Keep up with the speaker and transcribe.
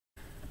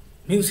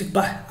Music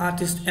by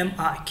artist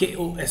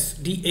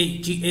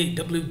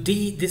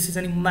MIKOSDAGAWD. This is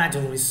an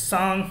imaginary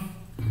song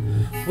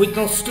with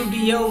no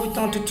studio, with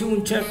no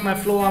tune. Check my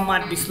flow, I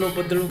might be slow,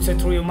 but the looks I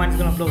throw your mind's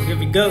gonna blow. Here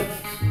we go.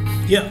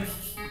 Yeah.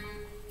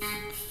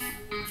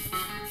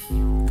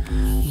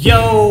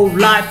 Yo,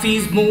 life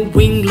is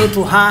moving low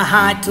to high,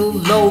 high to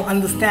low.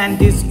 Understand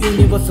this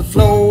universal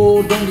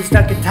flow. Don't be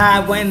stuck at high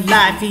when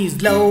life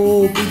is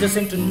low. Be the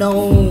same to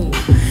know.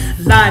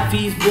 Life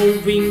is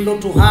moving low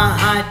to high,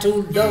 high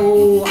to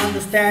low.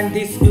 Understand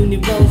this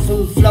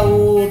universal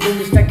flow. Don't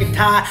be stuck at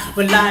high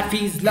when life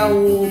is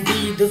low.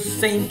 Be the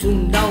same to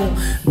know.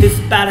 This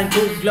pattern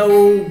to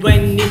glow.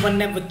 When you are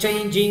never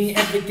changing,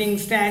 everything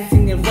stands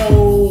in a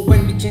row.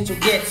 When we change or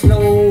get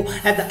slow,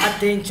 as the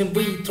attention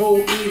we throw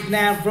is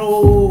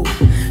narrow.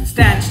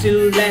 Stand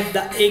still, let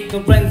the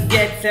ignorance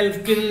get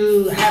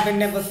self-kill. Having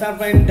never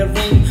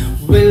surrendering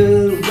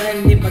will.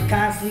 When if a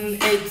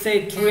constant, it's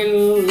a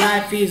thrill.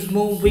 Life is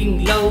moving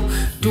low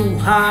to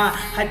high,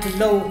 high to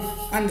low.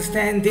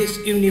 Understand this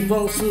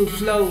universal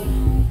flow.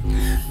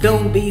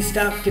 Don't be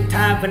stuck at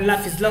time when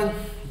life is low.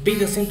 Be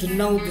the same to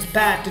know this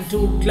pattern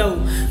to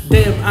glow.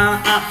 There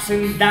are ups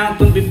and downs,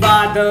 don't be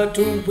bothered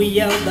to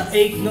wield the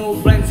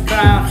ignorance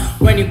crown.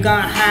 When you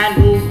can't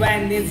handle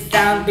when it's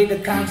down, be the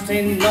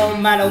constant no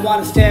matter what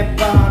a step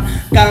on.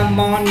 Come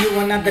on, you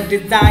are not the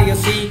desire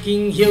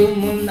seeking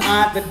human,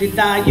 are the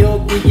desire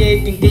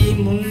creating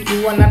demon.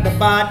 You are not the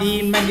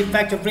body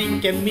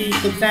manufacturing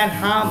chemicals and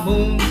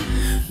hormones.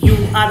 You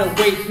are the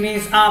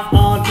witness of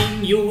all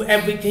in you.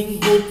 Everything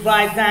would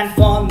rise and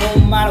fall no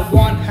matter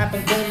what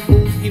happens. Don't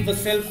lose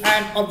yourself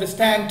and always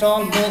stand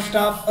tall. Most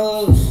of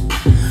us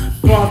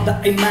cross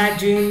the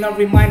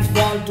imaginary minds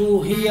fall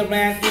to hear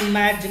an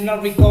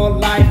imaginary call.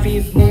 Life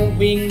is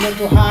moving low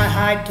to high,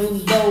 high to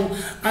low.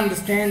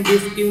 Understand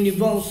this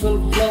universal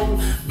flow.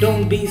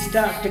 Don't be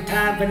stuck at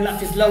time when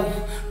life is low.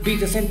 Be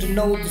the same to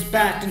know this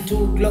pattern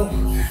to glow.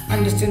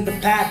 Understand the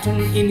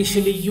pattern.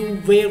 Initially you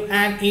were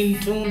an in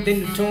tune, then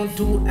you turn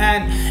to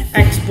an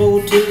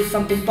expo till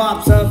something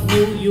pops up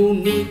new. You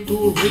need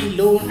to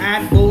reload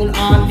and burn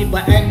only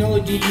by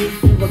energy.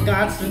 If you were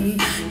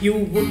constant, you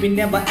would be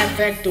never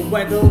affected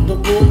whether the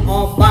world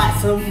or by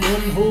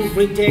someone who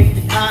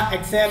rejected or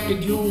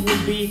accepted. You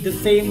would be the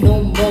same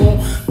no more.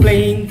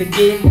 Playing the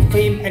game of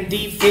fame and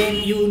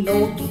defame. You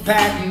know the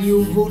pattern.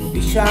 You would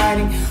be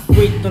shining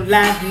with no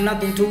lack,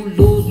 nothing to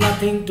lose,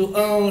 nothing to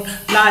earn.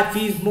 Life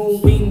is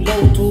moving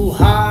low to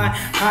high,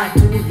 high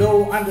to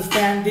low.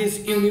 Understand this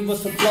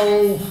universal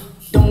flow.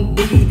 Don't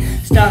be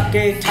stuck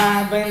at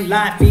time when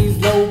life is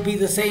low. Be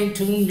the same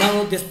to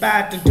know this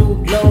pattern to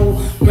glow.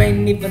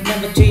 When even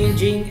never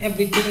changing,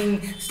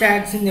 everything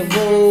stands in a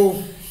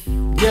row.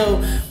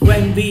 Yo,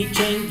 when we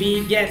change,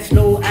 we get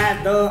slow.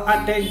 As the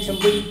attention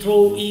we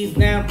throw is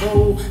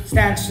narrow.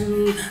 Stand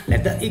still,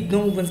 let the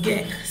ignorance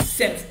get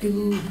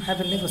self-kill.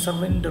 Have a never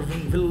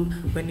surrendering will.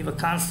 When you are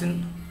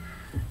constant,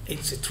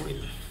 it's a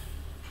thrill.